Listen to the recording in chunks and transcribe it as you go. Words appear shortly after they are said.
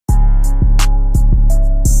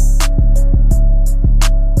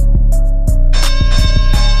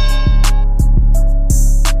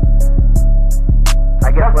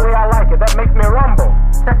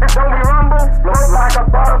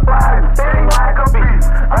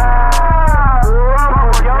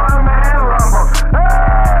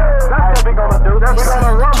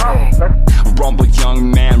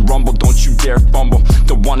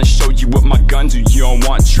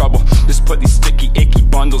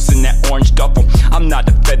wheels in that orange duffel. I'm not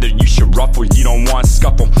a feather you should ruffle, you don't want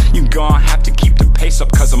scuffle. You gon' have to keep the pace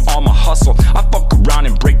up cause I'm on my hustle. I fuck around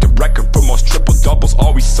and break the record for most triple doubles.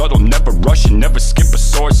 Always subtle, never rushing, never skip a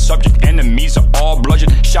sore subject. Enemies are all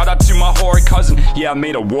bludgeoned. Shout out to my horrid cousin, yeah I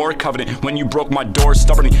made a war covenant when you broke my door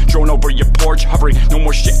stubbornly. Drone over your porch hovering, no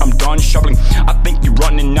more shit, I'm done shoveling. I think you're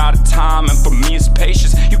running out of time, and for me it's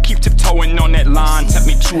patience. You keep tiptoeing on that line, tempt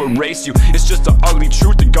me to erase you. It's just the ugly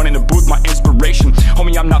truth, the gun in the booth, my inspiration.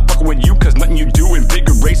 Homie, I'm not fucking with you, cause nothing you do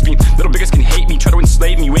invigorates me. Little biggest can hate me, try to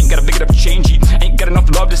enslave me. You ain't got a big enough change, G. Ain't got enough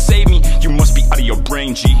love to save me. You must be out of your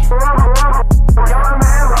brain, G.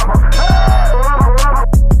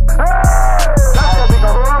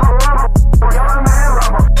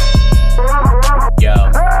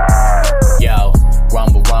 Yo,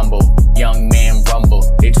 rumble, rumble, young man rumble.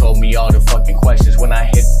 They told me all the fucking questions when I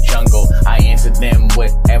hit the jungle. I answered them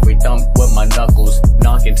with every thump with my knuckles,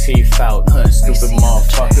 knocking teeth out, stupid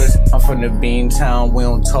motherfuckers. I'm from the Bean Town, we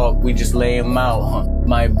don't talk, we just lay 'em out,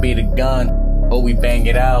 Might be the gun, but we bang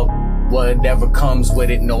it out. Whatever comes with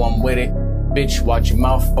it, know I'm with it. Bitch, watch your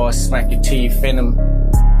mouth or smack your teeth in them.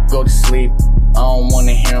 Go to sleep, I don't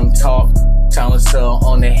wanna hear them talk. Silencer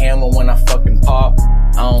on the hammer when I fucking pop.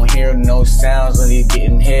 I don't hear no sounds when you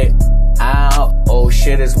getting hit. Ow, oh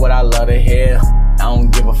shit is what I love to hear. I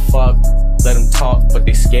don't give a fuck, let them talk, but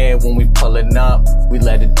they scared when we pullin' up. We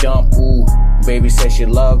let it dump, ooh. Baby said she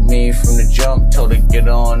loved me from the jump. Told her get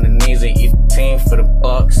on the knees and eat the team for the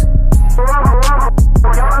bucks.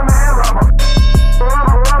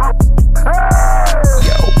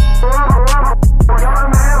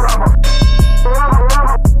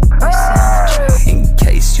 In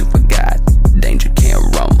case you forgot, danger can't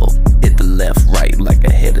rumble. Hit the left, right like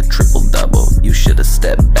I hit a triple double. You should've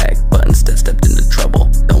stepped back, but instead stepped into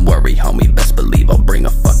trouble. Don't worry, homie, best believe I'll bring a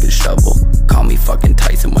fucking shovel. Call me fucking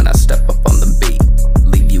Tyson when I step up on the beat.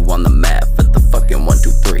 Leave you on the map for the fucking 1, 2,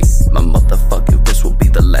 3. My motherfucking fist will be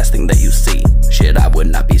the last thing that you see. Shit, I would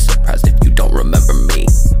not be surprised if you don't remember me.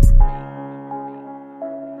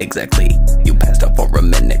 Exactly, you passed out for a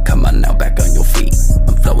minute, come on now, back on your feet.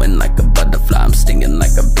 I'm flowing like a butterfly, I'm stinging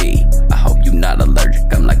like a bee. I hope you're not allergic,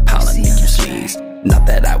 I'm like pollen, make you sneeze. Not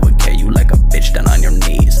that I would carry you like a bitch down on your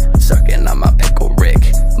knees. Sucking on my pickle Rick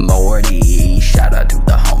Morty. Shout out to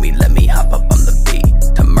the homie, let me hop up on the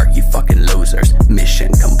beat. To murk you fucking losers,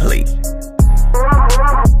 mission complete.